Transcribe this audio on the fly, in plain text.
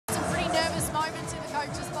moments in the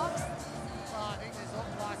coach's box? Well, I think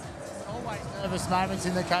there's always nervous moments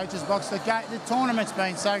in the coach's box. The tournament's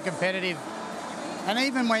been so competitive. And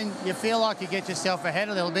even when you feel like you get yourself ahead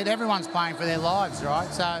a little bit, everyone's playing for their lives,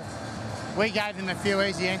 right? So we gave them a few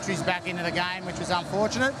easy entries back into the game, which was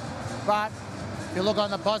unfortunate. But if you look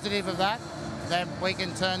on the positive of that, then we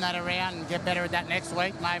can turn that around and get better at that next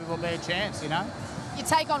week. Maybe we'll be a chance, you know? You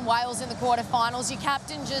take on Wales in the quarterfinals. Your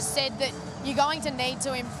captain just said that you're going to need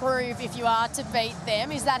to improve if you are to beat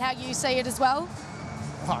them. Is that how you see it as well?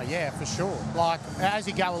 Oh, yeah, for sure. Like, as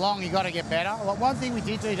you go along, you've got to get better. Like, one thing we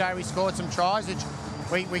did do today, we scored some tries,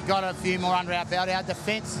 which we got a few more under our belt. Our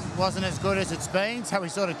defence wasn't as good as it's been, so we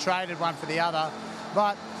sort of traded one for the other.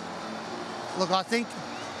 But, look, I think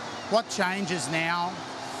what changes now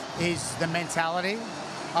is the mentality.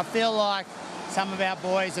 I feel like some of our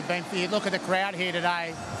boys have been, you look at the crowd here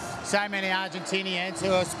today, so many Argentinians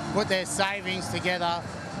who have put their savings together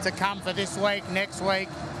to come for this week, next week.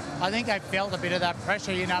 I think they felt a bit of that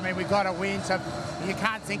pressure, you know. I mean, we've got to win, so you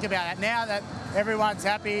can't think about that. Now that everyone's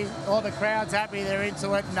happy, all the crowd's happy, they're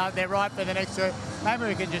into it, and they're right for the next week, maybe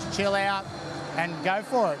we can just chill out and go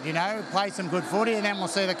for it, you know, play some good footy, and then we'll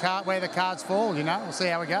see where the cards fall, you know. We'll see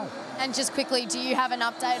how we go. And just quickly, do you have an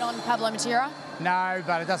update on Pablo Matera? No,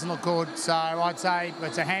 but it doesn't look good, so I'd say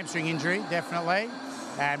it's a hamstring injury, definitely.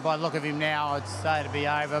 And by the look of him now, I'd say it'd be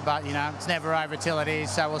over, but, you know, it's never over till it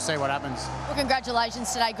is, so we'll see what happens. Well,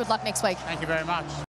 congratulations today. Good luck next week. Thank you very much.